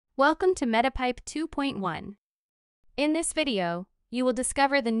Welcome to Metapipe 2.1. In this video, you will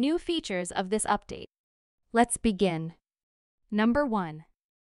discover the new features of this update. Let's begin. Number 1.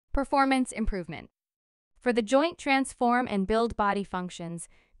 Performance improvement. For the joint transform and build body functions,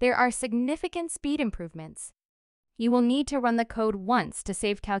 there are significant speed improvements. You will need to run the code once to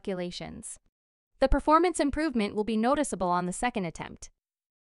save calculations. The performance improvement will be noticeable on the second attempt.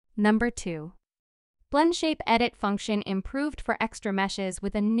 Number 2. Blend Shape Edit function improved for extra meshes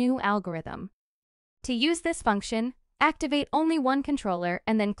with a new algorithm. To use this function, activate only one controller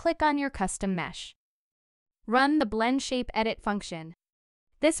and then click on your custom mesh. Run the Blend Shape Edit function.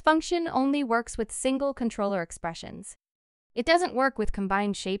 This function only works with single controller expressions. It doesn't work with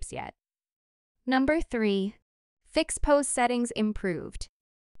combined shapes yet. Number 3. Fix Pose settings improved.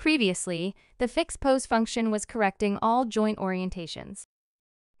 Previously, the Fix Pose function was correcting all joint orientations.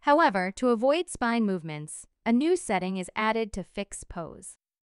 However, to avoid spine movements, a new setting is added to Fix Pose.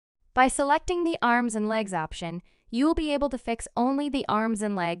 By selecting the Arms and Legs option, you will be able to fix only the arms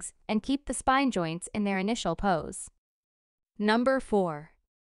and legs and keep the spine joints in their initial pose. Number 4.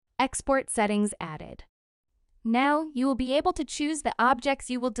 Export settings added. Now, you will be able to choose the objects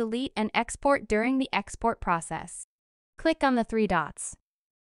you will delete and export during the export process. Click on the 3 dots.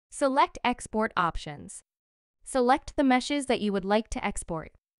 Select Export Options. Select the meshes that you would like to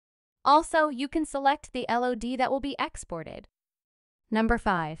export. Also, you can select the LOD that will be exported. Number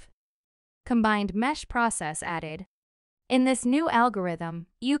 5. Combined Mesh Process added. In this new algorithm,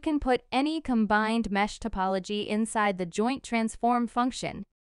 you can put any combined mesh topology inside the Joint Transform function.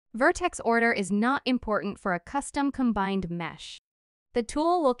 Vertex order is not important for a custom combined mesh. The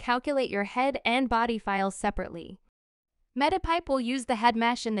tool will calculate your head and body files separately. Metapipe will use the head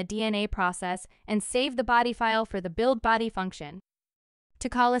mesh in the DNA process and save the body file for the build body function. To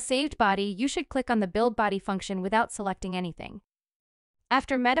call a saved body, you should click on the build body function without selecting anything.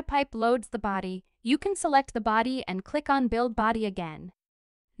 After Metapipe loads the body, you can select the body and click on build body again.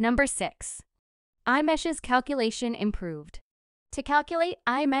 Number 6. iMeshes calculation improved. To calculate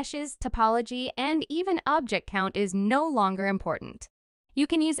iMeshes, topology, and even object count is no longer important. You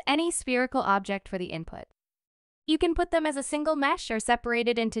can use any spherical object for the input. You can put them as a single mesh or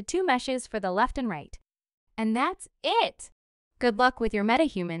separated into 2 meshes for the left and right. And that's it! Good luck with your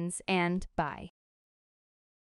metahumans, and bye.